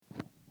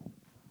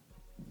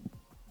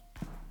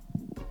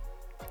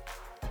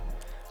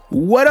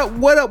What up,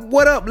 what up,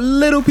 what up,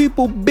 little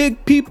people,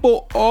 big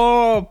people,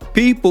 all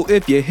people.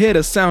 If you hear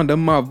the sound of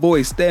my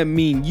voice, that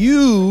means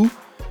you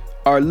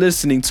are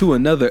listening to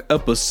another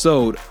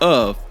episode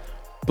of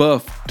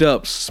Buffed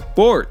Up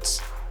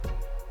Sports.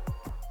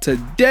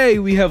 Today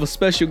we have a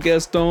special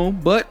guest on,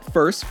 but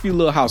first, a few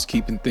little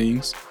housekeeping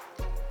things.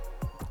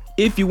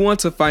 If you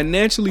want to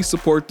financially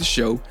support the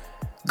show,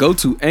 go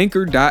to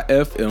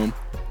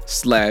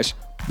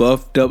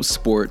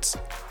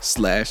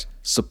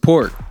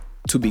anchor.fm/buffedupsports/support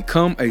to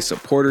become a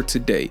supporter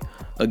today.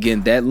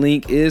 Again, that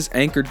link is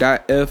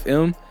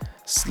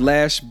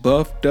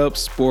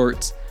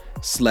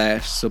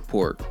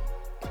anchor.fm/buffedupsports/support.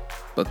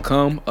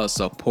 Become a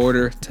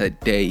supporter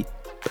today,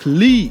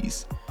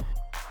 please.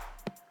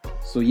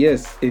 So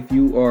yes, if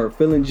you are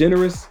feeling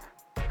generous,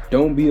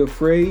 don't be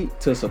afraid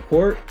to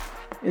support.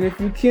 And if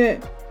you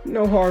can't,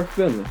 no hard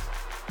feelings.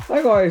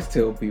 Like I always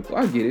tell people,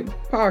 I get it.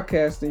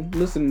 Podcasting,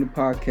 listening to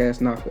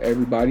podcasts, not for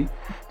everybody.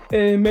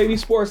 And maybe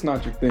sports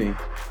not your thing.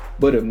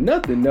 But if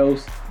nothing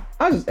else,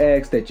 I just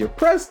ask that you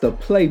press the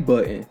play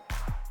button.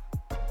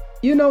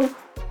 You know,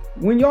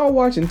 when y'all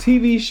watching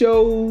TV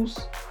shows,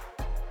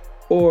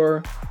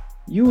 or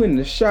you in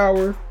the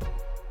shower,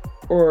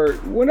 or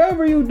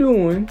whatever you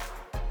doing,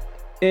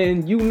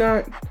 and you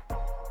not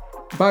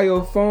by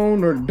your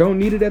phone or don't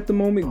need it at the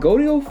moment, go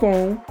to your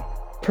phone,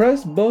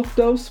 press Buffed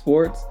Up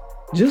Sports,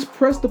 just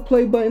press the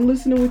play button,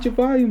 listening with your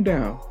volume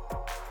down.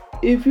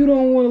 If you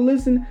don't want to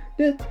listen,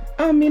 then,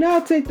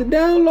 I'll take the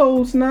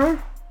downloads now.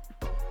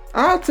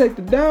 I'll take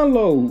the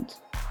downloads.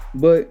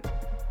 But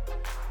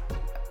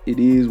it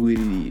is what it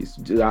is.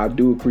 I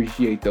do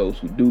appreciate those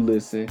who do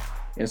listen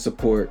and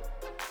support.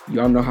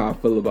 Y'all know how I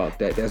feel about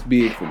that. That's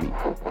big for me.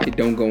 It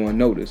don't go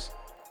unnoticed.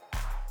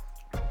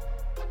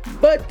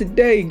 But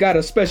today got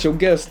a special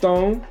guest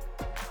on.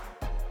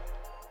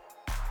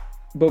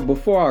 But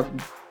before I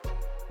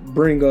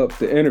bring up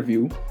the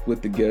interview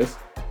with the guest,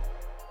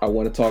 I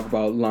want to talk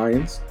about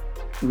Lions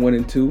 1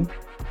 and 2.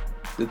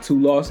 The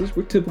 2 losses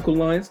were typical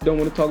Lions. Don't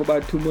want to talk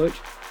about it too much.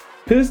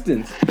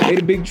 Pistons made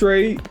a big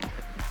trade.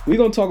 We're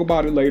going to talk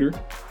about it later.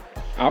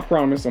 I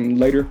promise on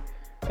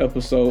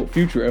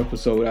future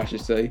episode, I should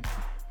say.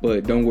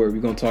 But don't worry,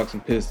 we're going to talk some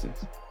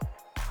Pistons.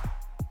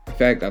 In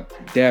fact, I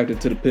dabbed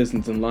into the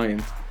Pistons and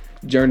Lions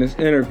during this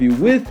interview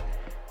with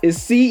his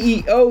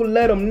CEO.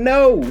 Let him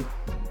know.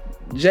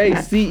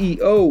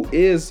 CEO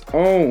is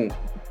on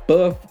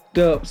Buffed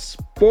Up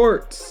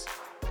Sports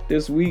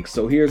this week.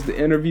 So here's the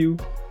interview.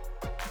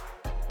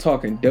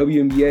 Talking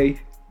WNBA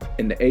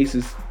and the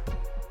Aces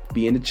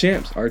being the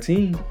champs, our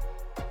team.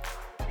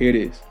 Here it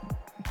is.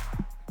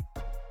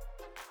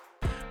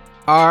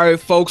 All right,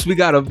 folks, we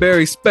got a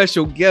very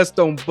special guest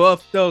on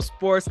Buffed Up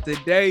Sports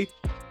today.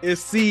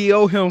 It's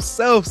CEO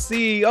himself.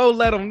 CEO,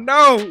 let him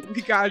know.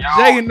 We got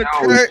Jay in the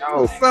cut.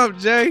 What's up,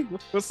 Jay?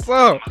 What's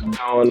up? What's going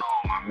on,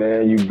 my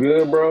man? You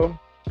good, bro?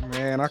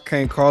 Man, I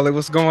can't call it.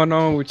 What's going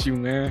on with you,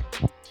 man?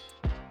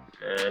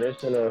 Man,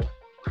 it's been a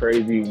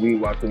crazy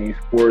week watching these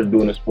sports,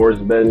 doing the sports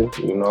betting,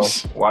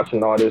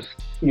 watching all this,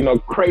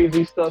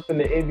 crazy stuff in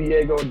the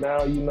NBA go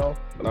down,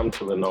 but I'm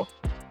chilling though.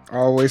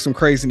 Always some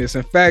craziness.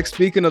 In fact,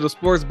 speaking of the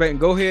sports betting,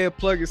 go ahead,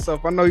 plug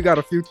yourself. I know you got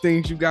a few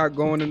things you got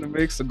going in the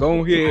mix, so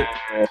go ahead,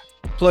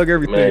 plug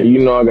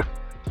everything. Man, I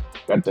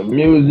got the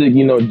music,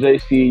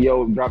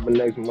 JCEO dropping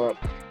next month.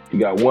 You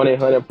got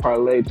 1-800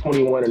 parlay,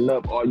 21 and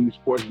up. All you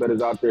sports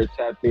bettors out there,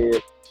 tap in.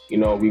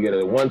 We get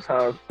a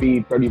one-time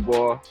fee, 30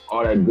 ball,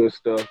 all that good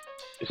stuff.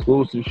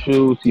 Exclusive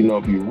shoes.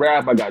 If you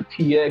rap, I got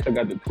TX. I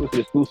got the Twisted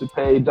exclusive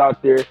page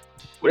out there.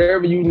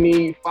 Whatever you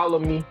need, follow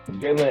me.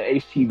 Jalen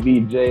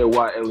HTV,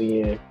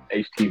 JAYLEN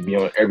HTV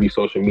on every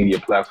social media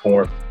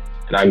platform,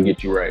 and I can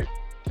get you right.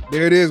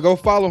 There it is. Go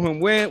follow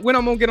him. When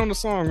I'm gonna get on the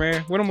song,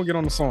 man? When I'm gonna get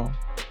on the song?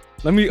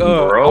 Let me. I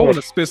want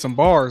to spit some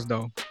bars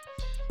though.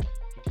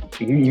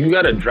 You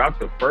gotta drop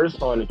the first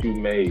song that you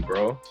made,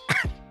 bro.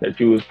 That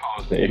you was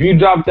posting. If you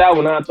drop that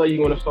one, I'll tell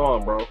you on the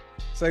song, bro.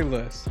 Say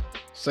less.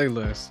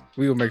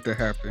 We will make that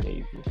happen.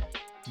 Easy.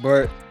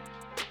 But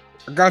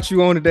I got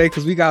you on today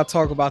because we gotta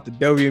talk about the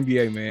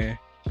WNBA, man.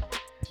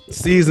 The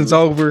season's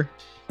over.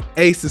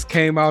 Aces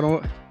came out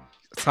on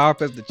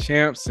top as the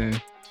champs,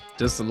 and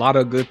just a lot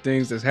of good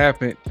things that's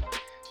happened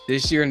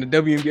this year in the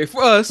WNBA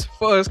for us,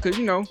 because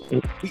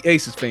we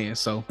Aces fans.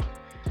 So,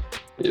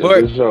 yeah,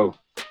 but sure.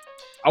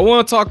 I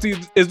want to talk to you.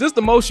 Is this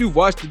the most you've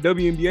watched the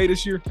WNBA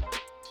this year?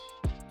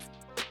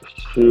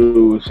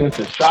 Shoot, since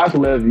the Shock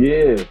left,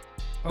 yeah.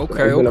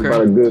 Okay. It's been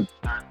about a good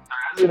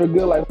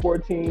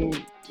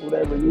 14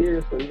 whatever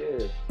years. So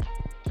yeah.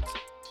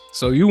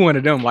 So you one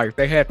of them, like if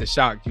they had the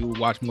Shock, you would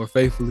watch more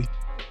faithfully.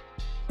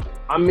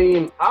 I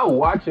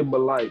watch it,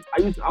 but I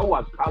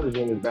watch college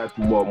women's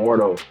basketball more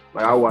though.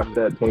 I watch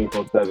that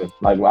 24/7.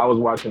 I was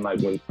watching when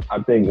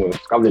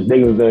Skylar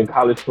Diggins was in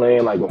college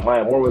playing, when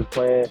Maya Moore was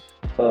playing,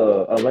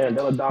 Alana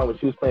Deladon when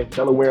she was playing for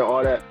Delaware,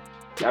 all that.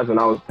 That's when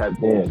I was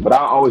tapped in. But I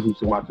always used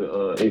to watch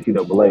the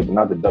NCAA, but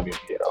not the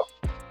WNBA though.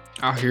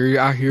 I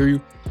hear you.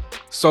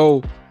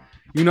 So,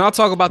 I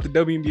talk about the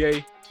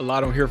WNBA a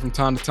lot on here from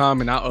time to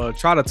time, and I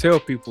try to tell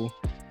people,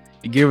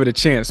 give it a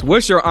chance.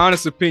 What's your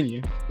honest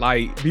opinion?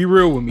 Like, be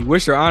real with me.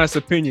 What's your honest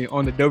opinion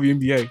on the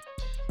WNBA?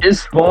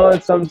 It's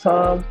fun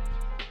sometimes,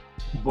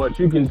 but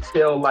you can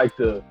tell like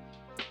the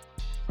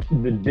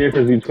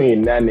difference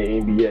between that and the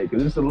NBA,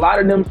 because there's a lot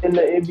of them in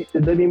the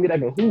WNBA that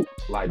can hoop.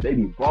 Like they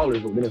be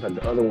ballers, but then it's like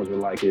the other ones are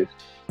like they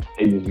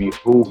just be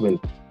hooping.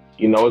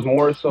 You know, it's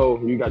more so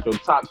you got your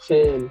top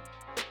 10,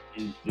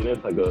 and then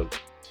it's like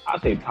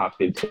I'd say top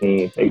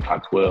 15, maybe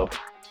top 12,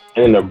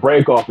 and then the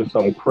break off is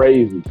something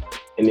crazy.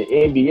 In the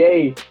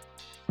NBA,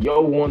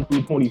 your 1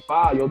 through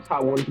 25, your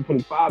top 1 through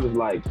 25 is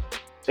like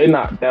they're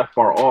not that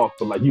far off,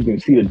 but like you can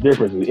see the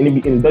differences. In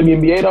the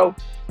WNBA though,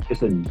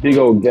 it's a big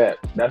old gap.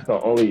 That's the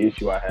only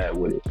issue I had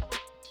with it.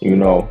 You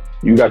know,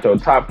 you got your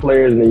top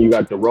players and then you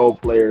got the role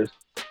players,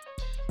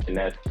 and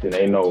then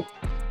they know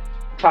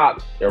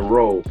top and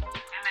role.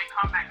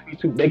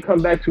 And they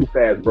come back too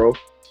fast, bro.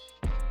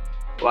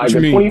 Like a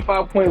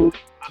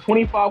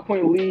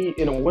 25-point lead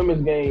in a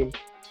women's game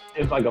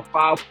is like a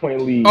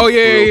 5-point lead. Oh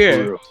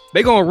yeah.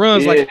 They gonna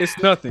run like it's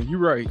nothing. You're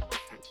right.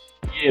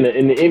 Yeah,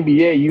 in the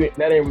NBA,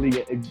 that ain't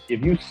really.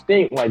 If you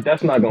stink, like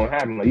that's not gonna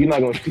happen. Like you're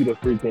not gonna see the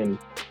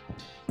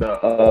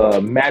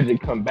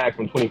Magic come back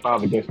from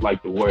 25 against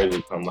like the Warriors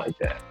or something like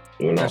that.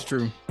 You know, that's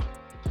true.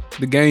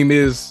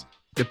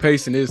 The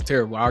pacing is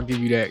terrible. I'll give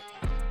you that.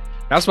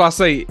 That's why I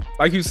say,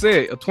 like you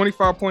said, a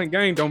 25-point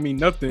game don't mean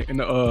nothing in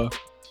the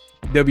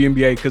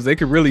WNBA because they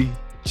could really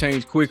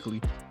change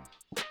quickly.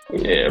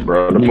 Yeah,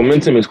 bro. The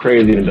momentum is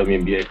crazy in the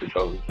WNBA for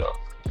sure.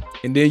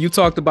 And then you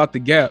talked about the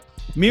gap.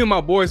 Me and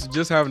my boys were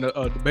just having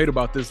a debate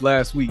about this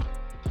last week.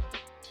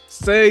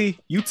 Say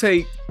you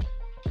take,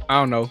 I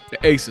don't know, the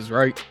Aces,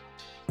 right?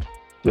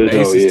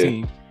 The Aces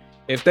team.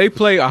 If they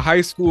play a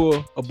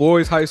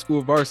boys' high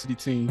school varsity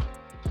team,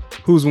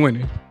 who's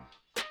winning?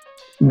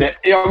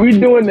 Are we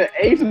doing the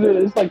Aces or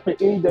it's like for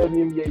any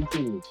WNBA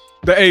team?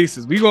 The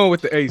Aces. We going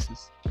with the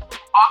Aces.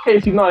 Okay,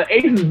 so the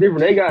Aces is different.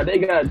 They got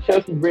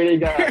Chelsea Gray.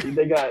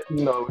 They got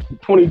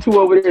 22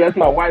 over there. That's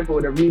my wife or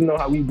whatever. You know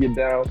how we get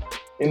down.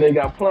 And they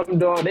got Plum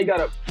Dog. They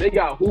got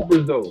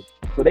hoopers though,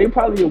 so they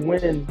probably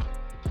win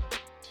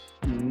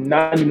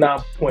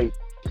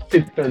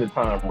 99.6% of the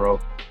time, bro.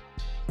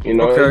 You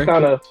know, It's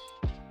kind of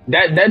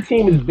that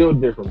team is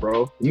built different,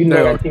 bro. You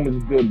know that team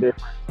is built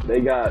different.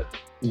 They got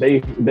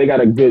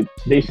a good.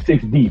 They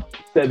 6 deep,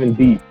 7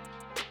 deep,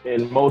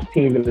 and most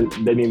teams in the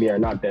WNBA are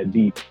not that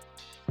deep.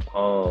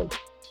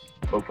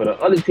 But for the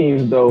other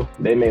teams though,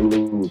 they may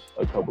lose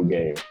a couple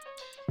games.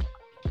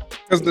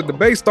 Because the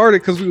debate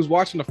started because we was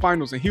watching the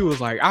finals and he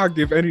was like, I'll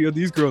give any of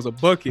these girls a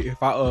bucket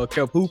if I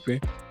kept hooping.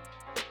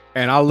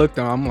 And I looked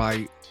at him, I'm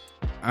like,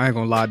 I ain't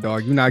gonna lie,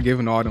 dog. You're not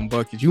giving all them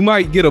buckets. You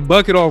might get a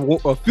bucket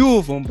off a few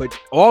of them, but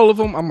all of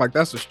them, I'm like,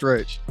 that's a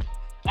stretch.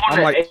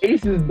 On the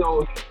Aces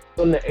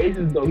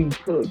though, he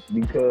cooked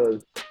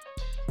because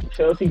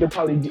Chelsea could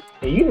probably get,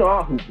 and you know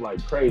I hoop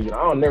like crazy.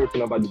 I don't never see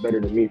nobody better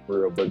than me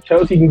for real, but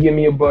Chelsea can give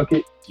me a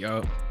bucket.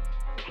 Yup.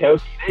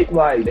 Chelsea,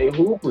 they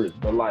hoopers,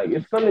 but like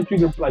it's something that you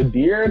can like.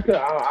 De'Erica,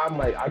 I'm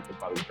like I could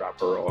probably drop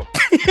her off,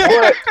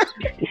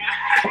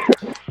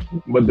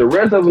 but the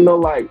rest of them though,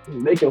 like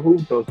they can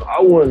hoop though. So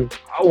I wouldn't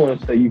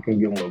say you can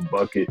give them a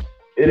bucket.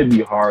 It'd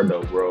be hard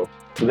though, bro.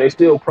 But they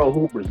still pro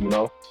hoopers, you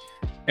know.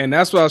 And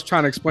that's what I was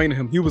trying to explain to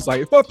him. He was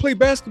like, if I play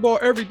basketball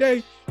every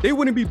day, they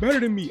wouldn't be better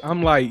than me.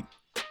 I'm like,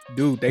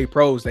 dude, they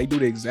pros. They do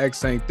the exact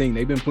same thing.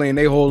 They've been playing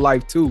their whole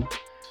life too.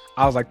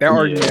 I was like, that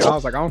argument. I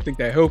was like, I don't think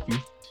that helped you.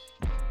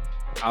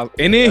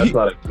 And then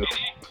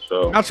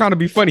I'm trying to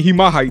be funny. He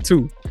my height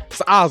too,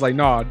 so I was like,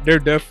 nah, they're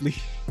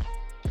definitely.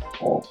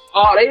 Oh,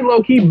 they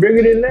low key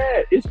bigger than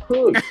that. It's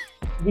cool. That's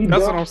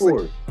what I'm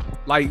saying.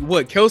 Like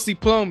what? Kelsey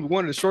Plum,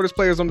 one of the shortest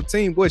players on the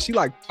team. What? She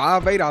like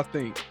 5'8", I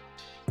think.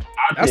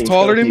 That's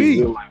taller than me.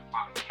 Kelsey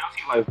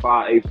like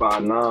 5'8",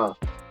 5'9".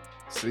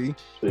 See?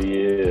 So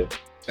yeah.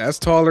 That's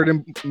taller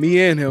than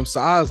me and him. So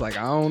I was like,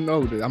 I don't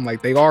know. I'm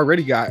like, they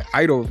already got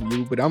height over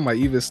you, but I'm like,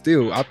 even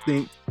still, I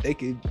think they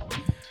could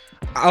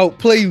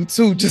outplay you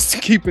too, just to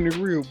keeping it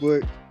real.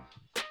 But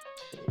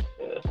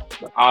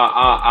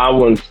I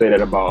wouldn't say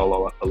that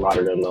about a lot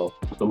of them though.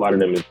 A lot of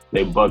them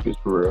they buckets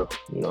for real,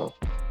 you know.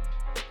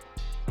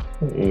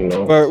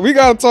 But we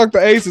gotta talk the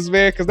Aces,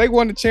 man, because they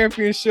won the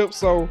championship.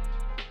 So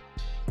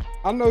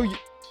I know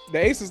the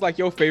Aces like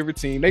your favorite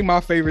team. They my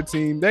favorite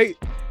team. The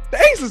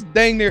Aces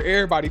dang near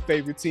everybody's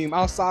favorite team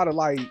outside of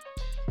like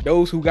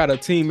those who got a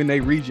team in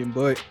their region.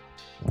 But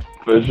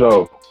for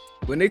sure,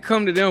 when they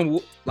come to them,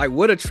 like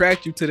what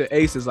attracted you to the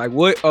Aces? Like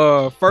what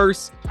what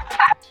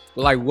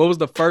was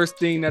the first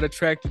thing that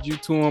attracted you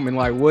to them, and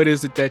like what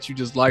is it that you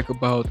just like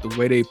about the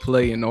way they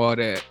play and all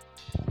that?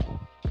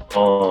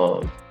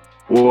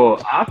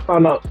 Well, I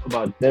found out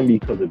about them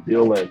because of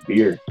Bill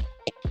Laimbeer,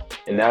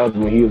 and that was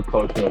when he was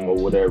coaching them or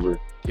whatever.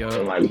 Yeah.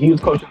 And like he was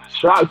coaching the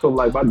Shock, so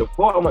like by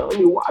default, I'm like, let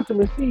me watch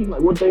them and see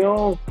like what they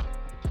on.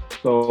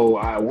 So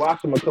I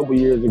watched them a couple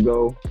years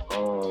ago.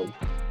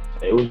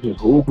 It was just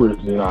hoopers,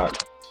 and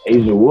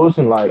Asia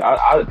Wilson, like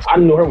I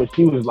knew her when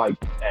she was like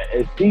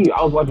at SC.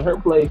 I was watching her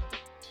play,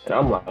 and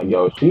I'm like,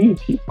 yo, she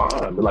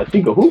fine, but like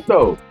she could hoop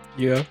though.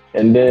 Yeah.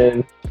 And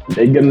then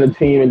they get in the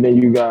team, and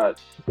then you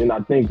got. Then I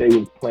think they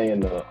was playing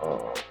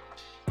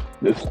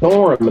the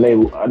Storm,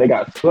 and they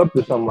got swept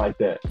or something like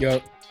that.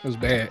 Yup. It was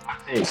bad. I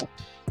think.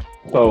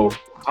 So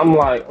I'm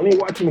like, let me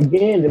watch them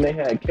again. Then they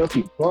had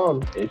Kelsey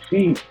Plum, and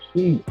she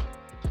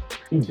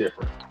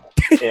different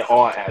in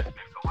all aspects.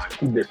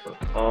 She's different.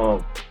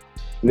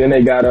 Then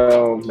they got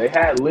they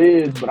had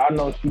Liz, but I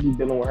know she was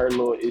dealing with her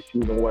little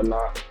issues and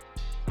whatnot.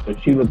 So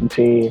she was the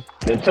team.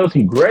 Then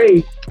Chelsea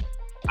Gray,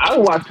 I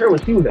watched her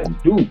when she was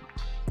at Duke.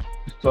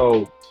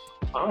 So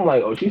I'm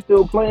like, oh, she's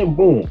still playing.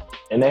 Boom.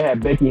 And they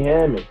had Becky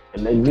Hammond,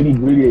 and they nitty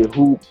gritty at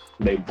hoop.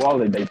 They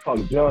ball it. They talk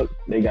junk.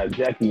 They got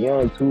Jackie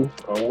Young too.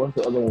 What's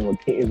the other one?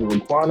 Is it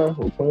Raquana?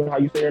 Raquana, how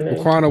you say her name?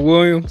 Raquana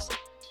Williams.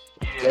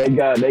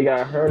 Yeah, they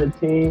got her in the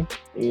team.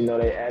 You know,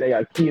 they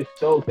got Kia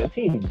Stokes. That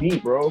team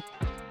deep, bro.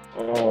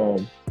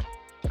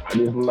 I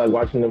just like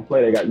watching them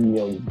play. They got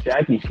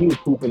Jackie. She was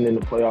hooping in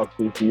the playoffs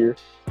this year.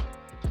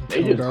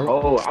 They just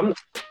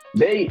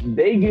They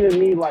giving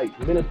me like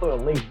Minnesota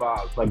Lynx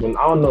vibes. Like when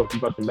I don't know if you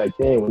got them back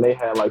then when they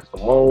had like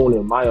Simone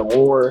and Maya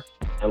Moore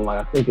and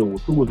like I think it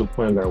was who was the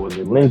point guard? Was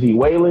it Lindsay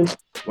Whalen?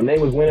 When they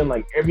was winning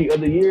like every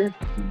other year,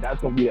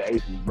 that's gonna be the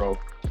Aces, bro.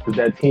 Because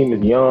that team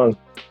is young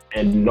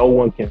and no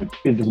one can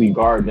physically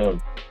guard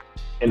them.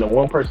 And the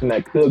one person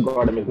that could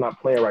guard them is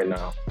not playing right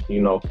now.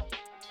 You know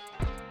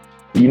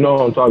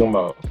what I'm talking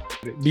about.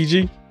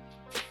 BG?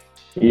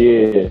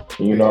 Yeah,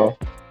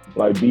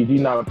 like BG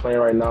not playing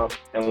right now.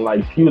 And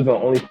like she was the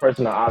only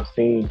person that I've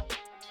seen,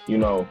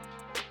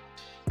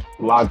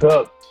 lock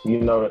up,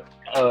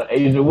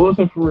 Asia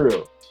Wilson for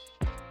real.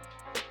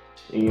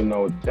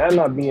 That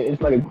not being,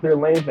 it's like a clear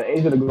lane for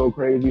Asia to go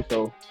crazy,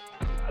 so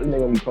I think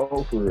they're gonna be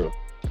cold for real.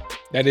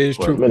 That is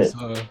true.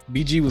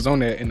 BG was on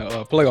that in the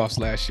playoffs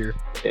last year.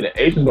 And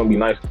the Asia's gonna be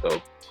nice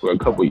though for a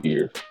couple of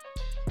years.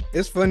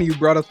 It's funny you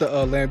brought up the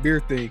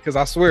Lambeer thing because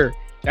I swear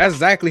that's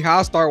exactly how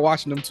I started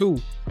watching them too.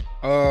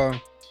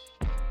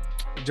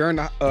 During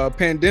the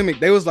pandemic,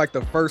 they was like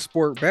the first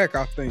sport back,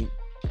 I think.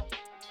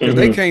 Because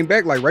they came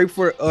back like right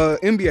before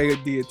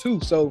NBA did too.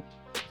 So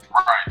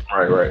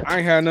right. I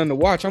ain't had nothing to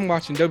watch. I'm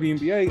watching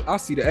WNBA. I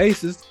see the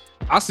Aces.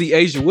 I see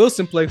Asia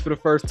Wilson play for the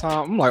first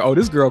time. I'm like, oh,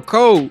 this girl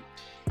cold.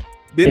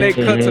 Then they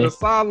cut to the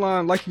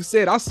sideline. Like you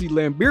said, I see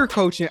Lambeer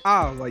coaching.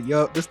 I was like,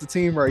 yup, this the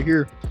team right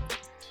here.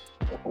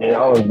 And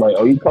I was like,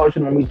 oh, you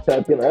coaching me to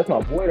tap in? That's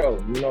my boy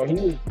though. He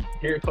was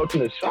here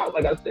coaching the shot,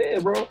 like I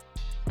said, bro.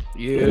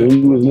 Yeah. And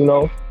he was,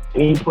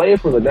 he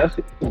played for the that's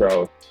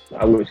bro.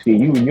 I would see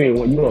you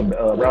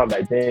around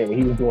back then when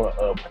he was doing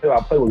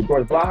play with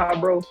George Blaha,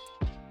 bro.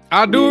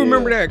 I do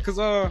remember that because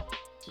I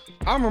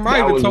remember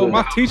I even told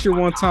my teacher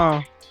one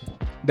time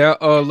that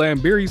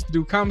Lambeer used to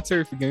do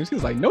commentary for games. He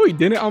was like, no, he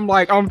didn't. I'm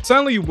like, I'm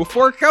telling you,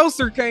 before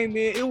Kelser came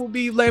in, it would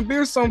be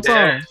Lambeer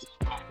sometimes.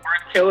 Before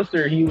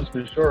Kelser, he was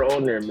for sure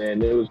on there,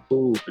 man. It was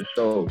cool for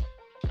sure.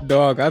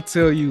 Dog, I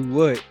tell you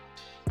what.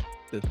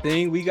 The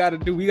thing we got to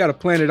do, we got to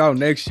plan it out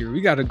next year.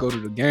 We got to go to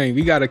the game.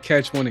 We got to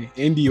catch one in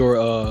Indy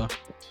or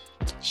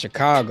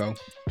Chicago.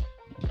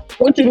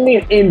 What you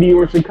mean Indy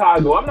or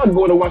Chicago? I'm not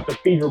going to watch the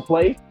Fever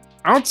play.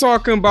 I'm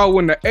talking about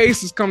when the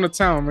Aces come to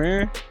town,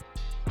 man.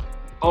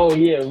 Oh,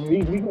 yeah.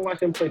 We can watch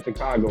them play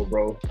Chicago,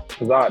 bro.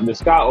 Because the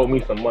Sky owe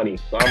me some money.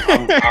 So I'm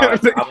going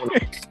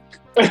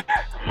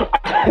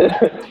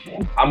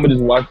to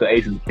just watch the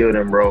Aces kill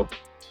them, bro.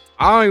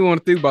 I don't even want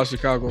to think about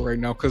Chicago right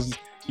now because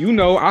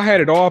I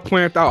had it all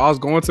planned out. I was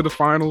going to the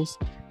finals.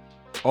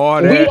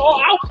 All that.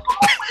 I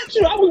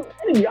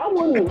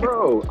wasn't,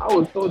 bro. I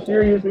was so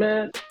serious,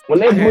 man. When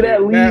they blew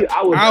that lead,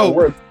 I was at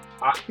work.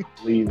 I couldn't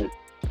believe it.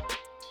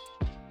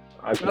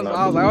 I don't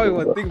even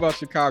want to think about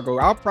Chicago.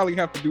 I'll probably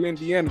have to do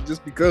Indiana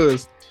just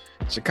because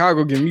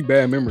Chicago giving me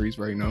bad memories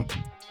right now.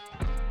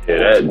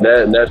 Yeah,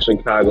 that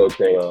Chicago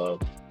thing,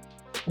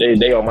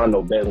 they on my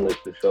no bet list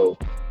for sure.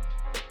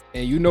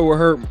 And you know what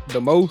hurt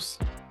the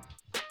most?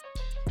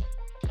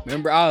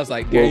 Remember, I was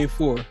like, Game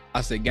 4. I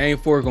said, Game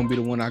 4 is going to be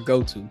the one I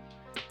go to.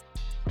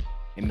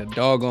 And the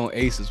doggone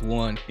Aces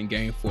won in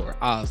Game 4.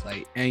 I was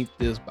like, ain't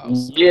this about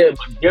something? Yeah,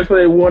 but guess what?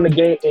 They won the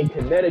game in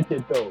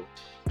Connecticut, though.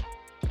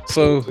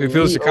 So, if it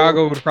was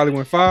Chicago, it would have probably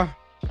went 5?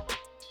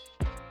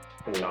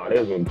 No, they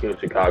was going to kill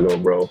Chicago,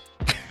 bro.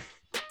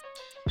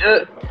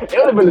 It would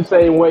have been the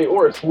same way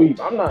or a sweep.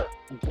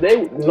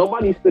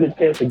 Nobody stood a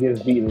chance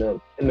against beating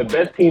them. And the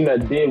best team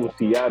that did was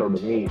Seattle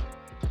to me.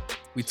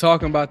 We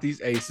talking about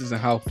these Aces and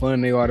how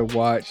fun they are to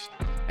watch,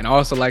 and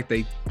also like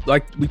we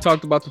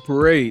talked about the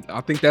parade.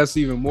 I think that's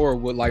even more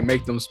what like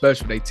make them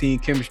special. They team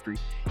chemistry.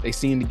 They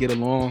seem to get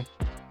along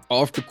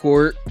off the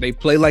court. They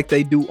play like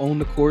they do on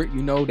the court.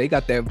 They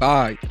got that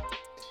vibe.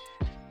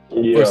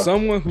 Yeah. For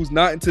someone who's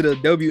not into the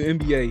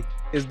WNBA,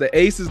 is the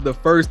Aces the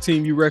first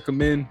team you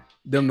recommend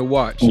them to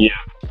watch?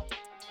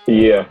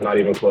 Yeah, not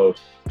even close.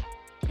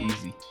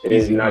 Easy. It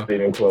is not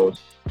even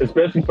close.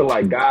 Especially for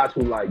like guys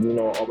who like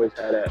always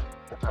had that.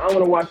 I don't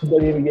want to watch the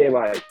WNBA.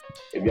 Like,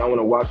 if y'all want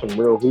to watch some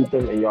real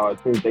hooping and y'all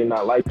think they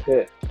not like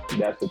that,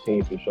 that's the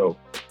team for sure.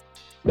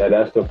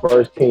 That's the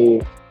first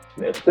team.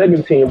 The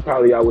second team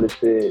probably I would have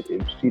said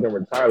if she done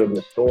retired in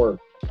the Storm.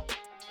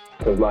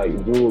 because like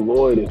Jewel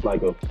Lloyd is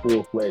like a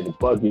full-fledged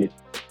bucket.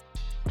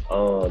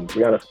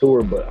 Brianna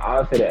Stewart, but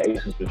I'll say the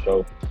Aces for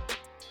sure,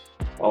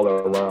 all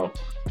around.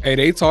 Hey,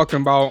 they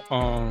talking about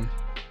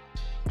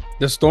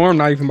the Storm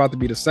not even about to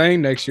be the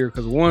same next year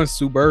because one,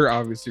 Sue Bird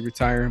obviously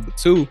retiring, but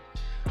two,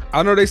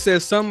 I know they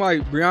said something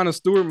like Brianna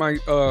Stewart might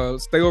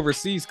stay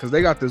overseas because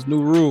they got this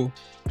new rule.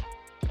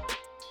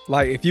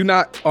 Like if you're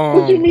not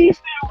What you mean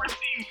stay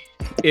overseas?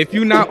 If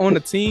you're not on the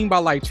team by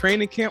like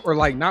training camp or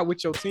like not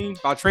with your team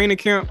by training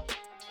camp,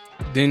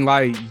 then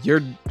like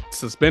you're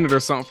suspended or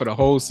something for the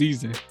whole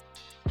season.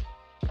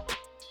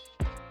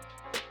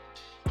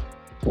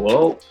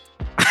 Well,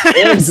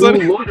 and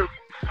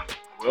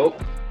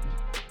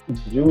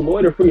Jewel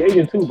Lloyd a free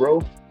agent too,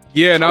 bro.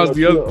 Yeah, and that was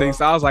the other thing.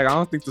 So I was like, I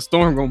don't think the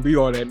Storm gonna be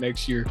all that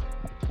next year.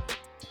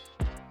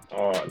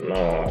 Oh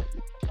no.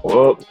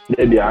 Well,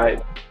 they be all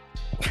right.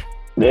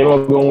 They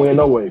ain't gonna win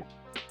no way.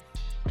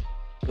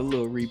 A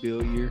little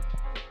rebuild year.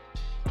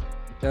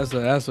 That's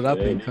what I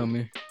think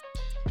coming.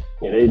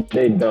 Yeah,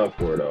 they done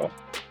for it though.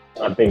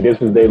 I think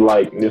this is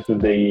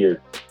their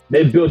year.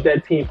 They built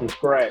that team from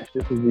scratch.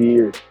 This is the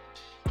year.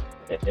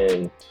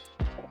 And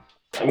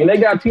I mean they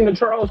got Tina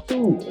Charles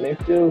too. And they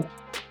still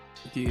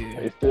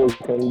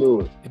couldn't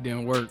do it. It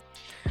didn't work.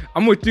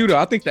 I'm with you though.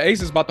 I think the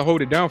Aces about to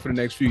hold it down for the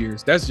next few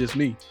years. That's just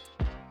me.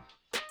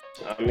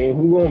 I mean,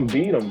 who gonna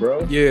beat them,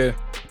 bro? Yeah.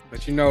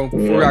 But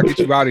before I get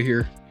you out of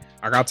here,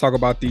 I gotta talk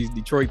about these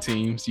Detroit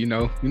teams. You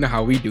know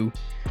how we do.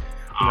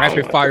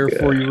 Rapid fire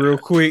for you real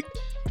quick.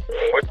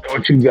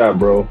 What you got,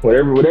 bro?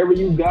 Whatever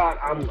you got,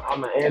 I'm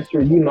gonna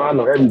answer. I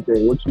know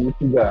everything. What you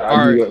got?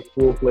 I'll give you a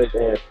full-fledged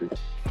answer.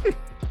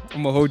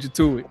 I'm gonna hold you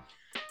to it.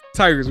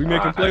 Tigers, we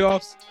making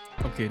playoffs?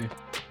 I'm kidding.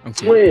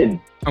 Win.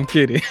 I'm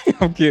kidding.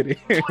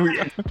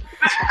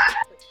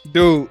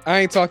 Dude, I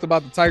ain't talked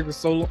about the Tigers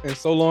so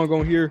long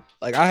on here.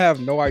 Like I have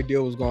no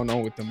idea what's going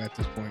on with them at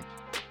this point.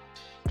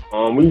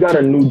 We got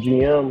a new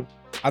GM.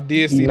 I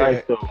did see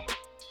that. Though.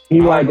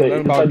 He's I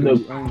ain't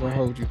gonna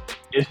hold you.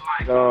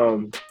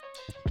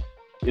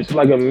 It's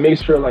like a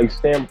mixture of like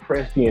Sam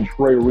Presti and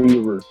Troy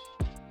Weaver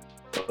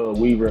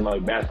in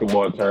like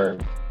basketball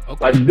terms.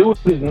 Okay. Like dude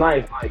is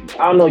nice. Like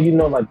I don't know,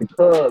 like the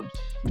Cubs,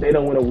 they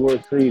don't win a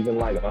World Series in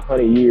like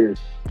 100 years.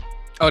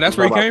 Oh, that's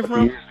where he came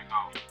from? Years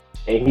ago.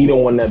 And he the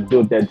one that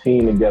built that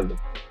team together.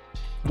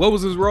 What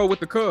was his role with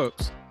the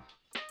Cubs?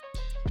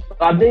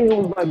 I think it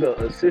was like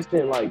an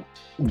assistant like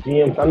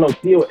GM. I know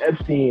Theo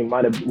Epstein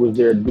was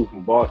there, dude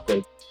from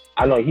Boston.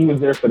 I know he was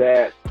there for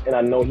that, and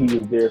I know he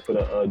was there for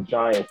the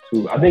Giants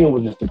too. I think it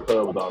was just the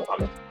Cubs.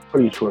 I'm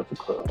pretty sure it's the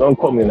Cubs. Don't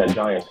quote me on that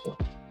Giants one,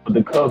 but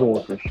the Cubs one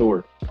was for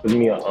sure. Because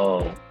me and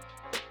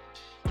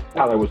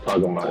Tyler was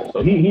talking about it.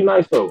 So he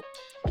nice though.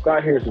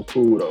 Scott Harris is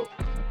cool though.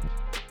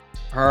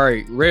 All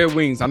right, Red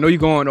Wings. I know you're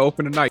going to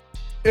open tonight.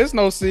 It's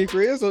no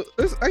secret.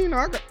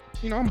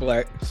 I'm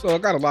black, so I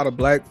got a lot of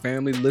black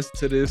family listen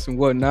to this and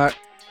whatnot.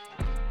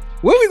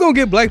 When we gonna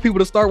get black people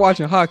to start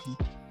watching hockey?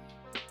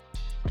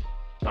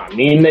 I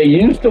mean, they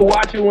used to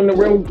watch it when the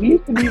Red Wings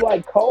used to be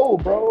like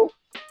cold, bro.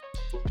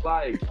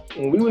 Like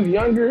when we was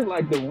younger,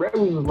 like the Red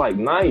Wings was like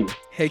nice.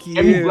 Heck yeah.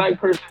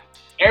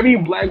 Every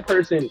black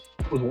person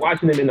was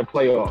watching it in the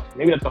playoffs.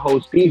 Maybe not the whole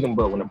season,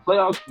 but when the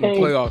playoffs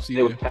came,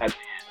 they was tapped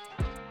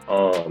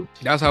in.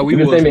 That's how we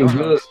was. Been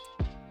good.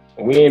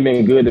 We ain't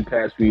been good the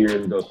past few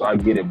years though, so I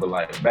get it. But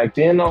like back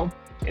then though,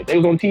 if they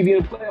was on TV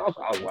in the playoffs,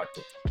 I was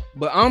watching.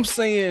 But I'm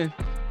saying,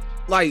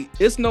 like,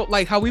 it's no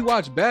like how we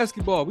watch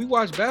basketball. We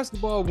watch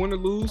basketball win or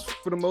lose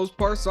for the most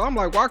part. So I'm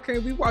like, why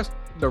can't we watch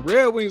the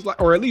Red Wings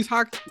or at least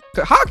hockey?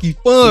 Hockey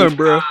fun,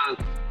 bro.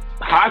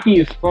 Hockey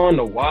is fun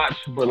to watch,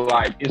 but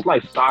like it's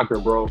like soccer,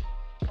 bro.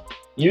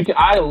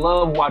 I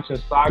love watching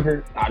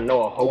soccer. I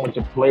know a whole bunch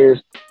of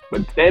players,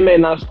 but they may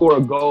not score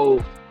a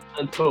goal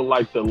until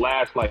like the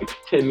last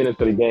 10 minutes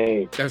of the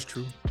game. That's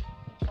true.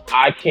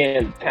 I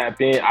can't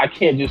tap in. I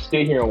can't just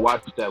sit here and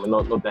watch that with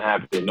nothing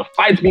happening. The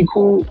fights be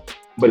cool,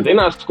 but if they're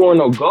not scoring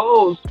no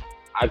goals,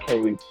 I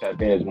can't really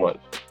tap in as much.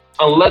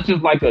 Unless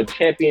it's like a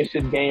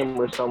championship game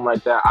or something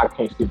like that, I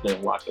can't sit there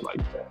and watch it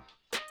like that.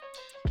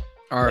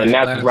 All right, and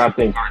that's where I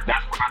think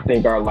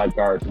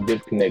our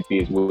disconnect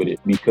is with it,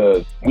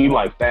 because we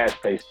like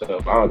fast-paced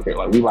stuff. I don't care.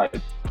 Like we like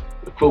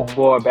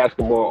football,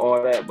 basketball,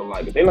 all that, but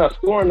like if they're not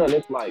scoring nothing,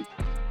 it's like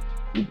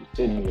you just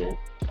sitting here.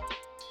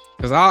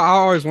 Because I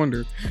always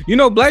wonder,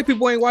 black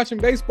people ain't watching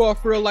baseball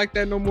for real like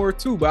that no more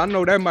too. But I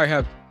know that might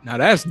have. Now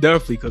that's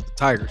definitely because the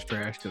Tigers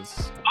trash.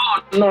 Because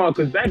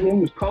back when he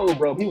was cold,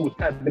 bro, he was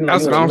tapping.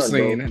 That's what I'm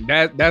saying.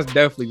 That's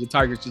definitely the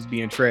Tigers just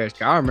being trash.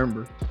 I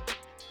remember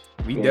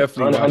we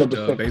definitely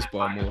watched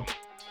baseball more.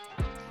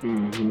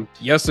 Mm-hmm.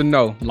 Yes or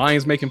no?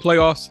 Lions making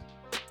playoffs?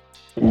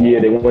 Yeah,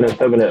 they won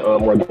 7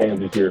 more games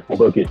this year.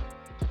 Book it.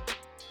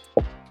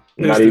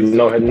 Not even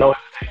no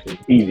hesitation.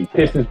 Easy.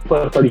 Pistons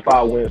plus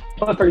 35 wins,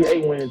 plus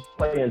 38 wins.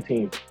 Playing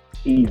team,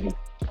 easy.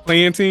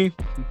 Playing team.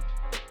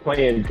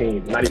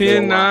 Not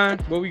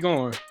 10-9. Where we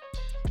going?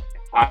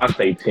 I'll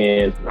say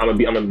 10. I'm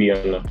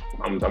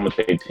gonna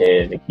say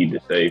 10 and keep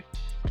it safe.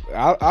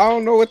 I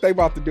don't know what they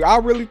about to do. I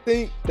really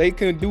think they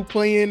can do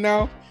play-in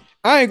now,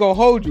 I ain't gonna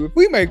hold you. If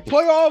we make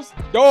playoffs,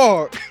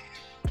 dog,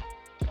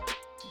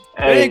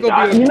 Hey, ain't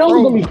gonna be you know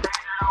what's gonna a be crazy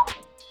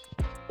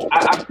though?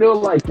 I feel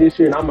like this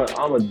year, and I'm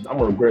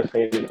gonna regret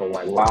saying this on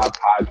like live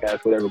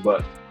podcasts, whatever.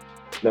 But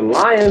the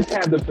Lions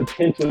have the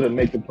potential to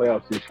make the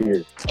playoffs this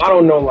year. I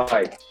don't know,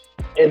 like,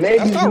 and maybe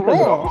That's not because of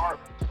the wrong. hard,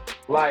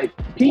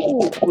 like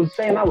people was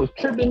saying I was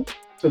tripping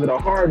because of the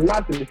hard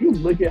knocks. And if you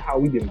look at how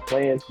we been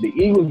playing, the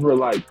Eagles were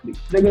like,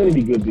 they're gonna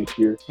be good this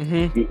year.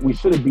 Mm-hmm. We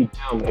should have beat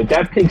them. If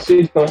that pick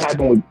six don't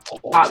happen with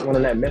Hot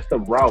on that messed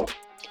up route,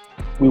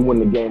 we win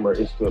the game, or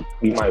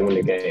we might win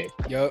the game.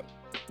 Yep.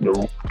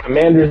 The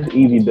Commanders,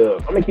 easy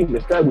dub. I'm gonna keep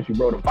it straight with you,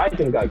 bro. The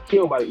Vikings got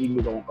killed by the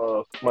Eagles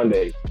on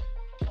Monday.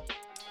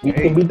 We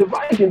can beat the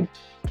Vikings.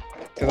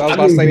 Because I was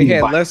about to say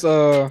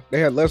they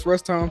had less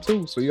rest time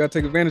too, so you gotta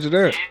take advantage of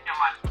that.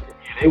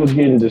 They was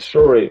getting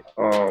destroyed.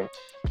 I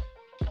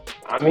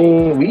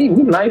mean, we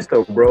nice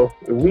though, bro.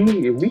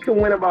 If we can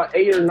win about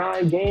 8 or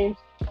 9 games,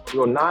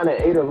 go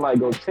 9-8 or like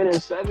go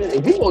 10-7.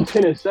 If we go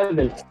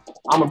 10-7,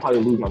 I'm gonna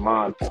probably lose my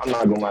mind. I'm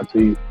not gonna lie to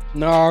you.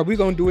 Nah, we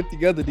gonna do it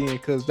together then,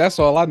 because that's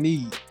all I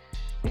need.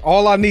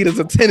 All I need is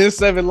a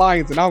 10-7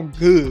 Lions, and I'm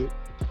good.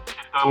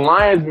 If the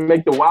Lions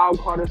make the wild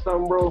card or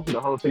something, bro,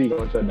 the whole city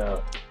gonna shut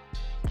down.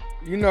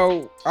 You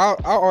know, I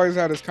always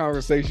have this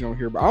conversation on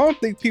here, but I don't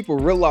think people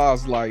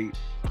realize like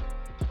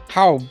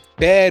how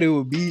bad it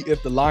would be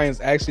if the Lions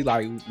actually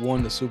like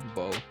won the Super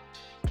Bowl.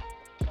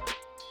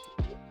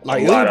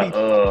 Like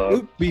it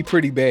would be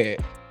pretty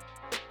bad.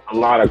 A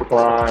lot of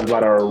crime, a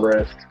lot of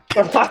arrests.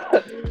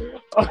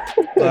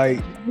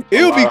 Like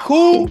it would be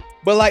cool,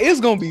 but like it's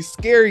gonna be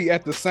scary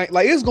at the same.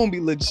 Like it's gonna be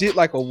legit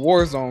like a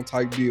war zone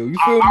type deal. You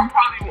feel me?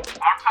 I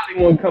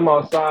probably won't come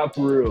outside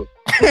for real.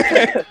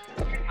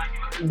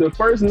 The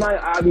first night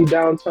I'll be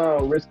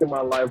downtown risking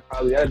my life.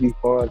 Probably that'd be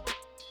fun.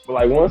 But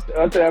like once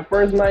after that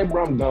first night,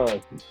 bro, I'm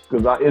done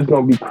because it's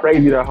gonna be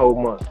crazy that whole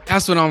month.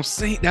 That's what I'm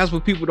saying. That's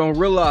what people don't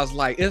realize.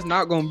 Like it's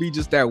not gonna be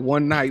just that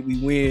one night we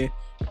win.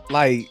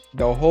 Like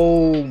the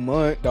whole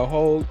month,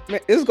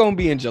 it's gonna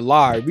be in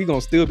July. We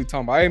gonna still be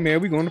talking about, hey man,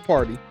 we going to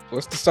party.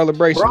 What's the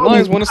celebration? Bro,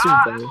 Lions won a Super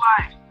Bowl.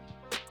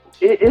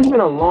 It's been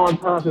a long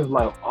time since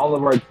like all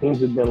of our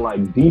teams have been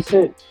like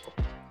decent.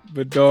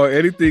 But dog,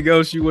 anything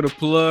else you want to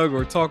plug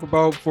or talk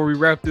about before we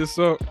wrap this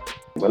up?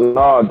 But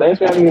no, thanks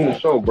for having me on the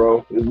show,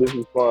 bro. This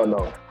was fun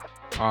though.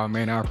 Oh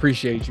man, I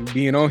appreciate you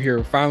being on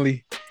here.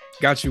 Finally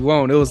got you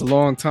on. It was a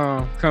long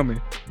time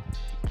coming.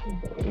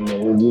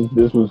 Man,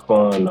 this was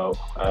fun though.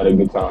 I had a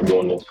good time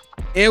doing this.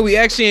 And we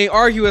actually ain't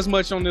argue as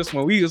much on this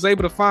one. We was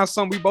able to find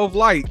something we both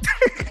liked.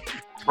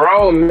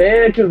 Bro,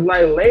 man, cause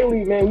like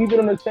lately, man, we've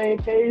been on the same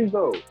page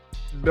though.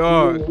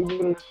 Dog. We've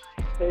been on the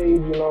same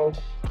page, you know.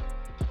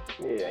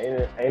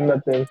 Yeah, ain't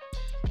nothing.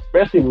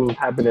 Especially what was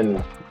happening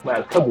the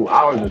last couple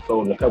hours or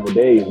so in a couple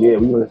days. Yeah,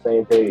 we on the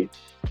same page.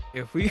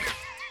 If we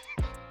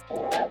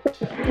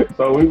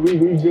So we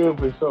good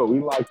for sure.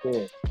 We locked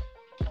in.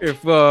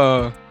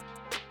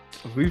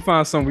 If we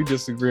find something we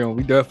disagree on,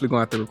 we definitely gonna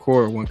have to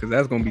record one because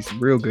that's gonna be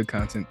some real good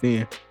content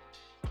then.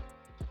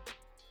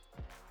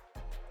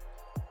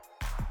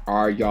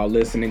 All right, y'all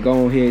listening.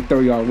 Go ahead, throw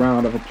y'all a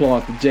round of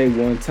applause to Jay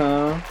one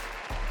time.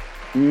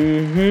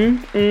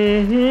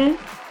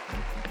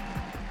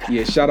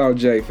 Yeah, shout out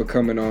Jay for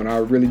coming on. I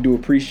really do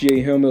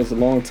appreciate him. It was a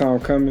long time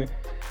coming.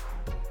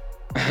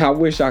 I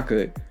wish I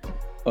could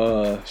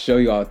show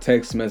y'all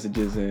text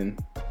messages and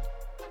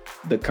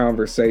the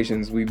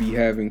conversations we be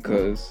having,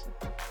 because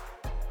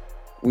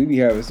we be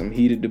having some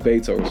heated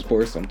debates over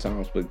sports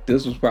sometimes, but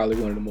this was probably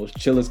one of the most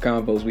chillest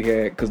convos we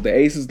had, because the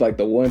Ace is like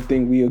the one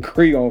thing we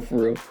agree on for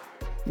real.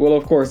 Well,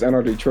 of course, and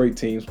our Detroit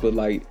teams, but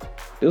like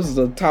this is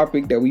a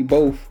topic that we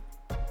both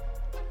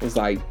was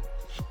like,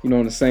 you know,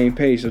 on the same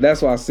page. So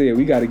that's why I said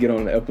we got to get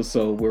on an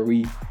episode where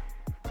we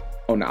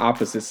on the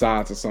opposite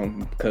sides or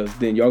something, because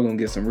then y'all gonna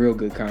get some real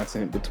good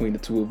content between the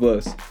two of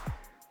us.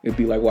 It'd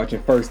be like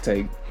watching First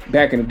Take.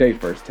 Back in the day,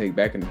 First Take.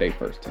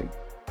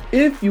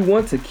 If you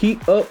want to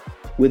keep up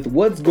with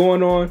what's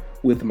going on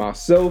with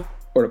myself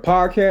or the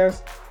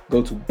podcast,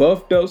 go to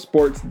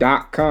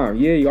buffedupsports.com.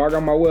 Yeah, y'all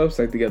got my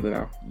website together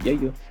now.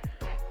 Yeah.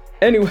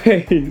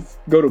 Anyways,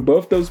 go to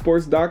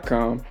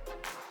buffedupsports.com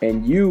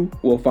and you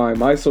will find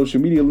my social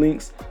media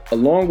links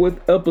along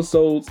with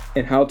episodes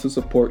and how to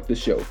support the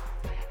show.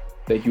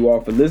 Thank you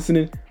all for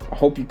listening. I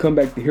hope you come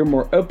back to hear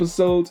more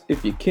episodes.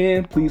 If you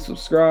can, please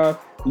subscribe,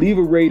 leave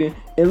a rating,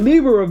 and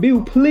leave a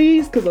review,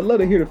 please, because I love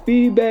to hear the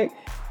feedback.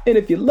 And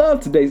if you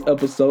love today's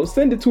episode,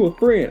 send it to a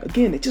friend.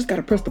 Again, they just got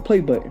to press the play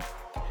button.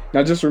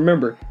 Now just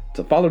remember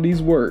to follow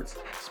these words.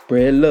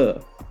 Spread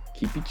love.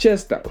 Keep your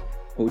chest out.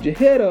 Hold your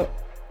head up.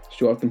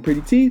 Show off them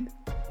pretty teeth.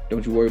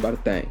 Don't you worry about a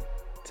thing.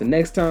 Till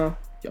next time,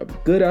 y'all be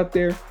good out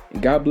there,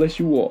 and God bless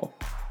you all.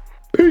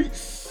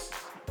 Peace.